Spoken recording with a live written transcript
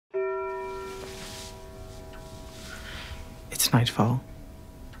It's nightfall.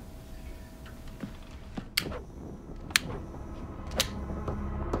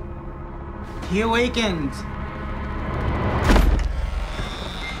 He awakened.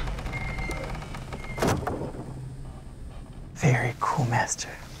 Very cool, Master.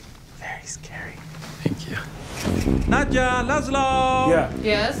 Very scary. Thank you. Nadja, Laszlo! Yeah.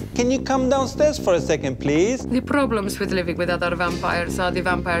 Yes? Can you come downstairs for a second, please? The problems with living with other vampires are the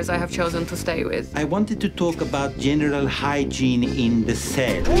vampires I have chosen to stay with. I wanted to talk about general hygiene in the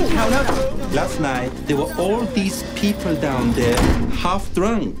cell. Last night, there were all these people down there, half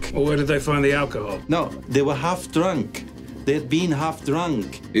drunk. Well, where did they find the alcohol? No, they were half drunk. They'd been half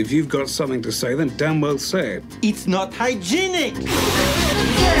drunk. If you've got something to say, then damn well say it. It's not hygienic!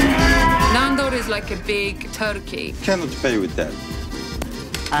 Nandor is like a big turkey. Cannot pay with that.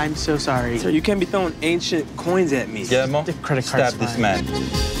 I'm so sorry. Sir, you can't be throwing ancient coins at me. Guillermo, The credit card's stab this fine. man.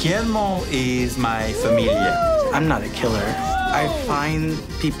 Guillermo is my familia. I'm not a killer. I find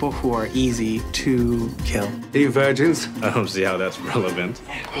people who are easy to kill. Are you virgins? I don't see how that's relevant.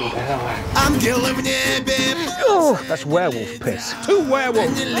 I'm killing it, babe. Oh, that's werewolf piss. Two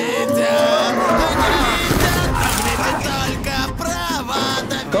werewolves.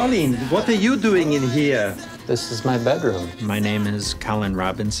 Colin, what are you doing in here? This is my bedroom. My name is Colin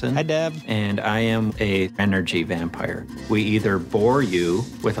Robinson. Hi, Deb. And I am a energy vampire. We either bore you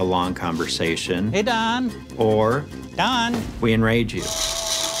with a long conversation. Hey, Don. Or Don. we enrage you.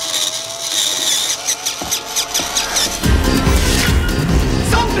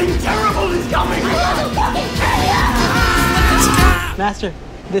 Something terrible is coming. Master,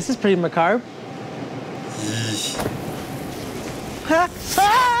 this is pretty macabre.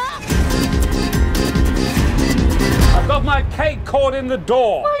 I've got my cake caught in the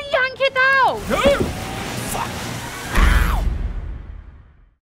door. Yank it out!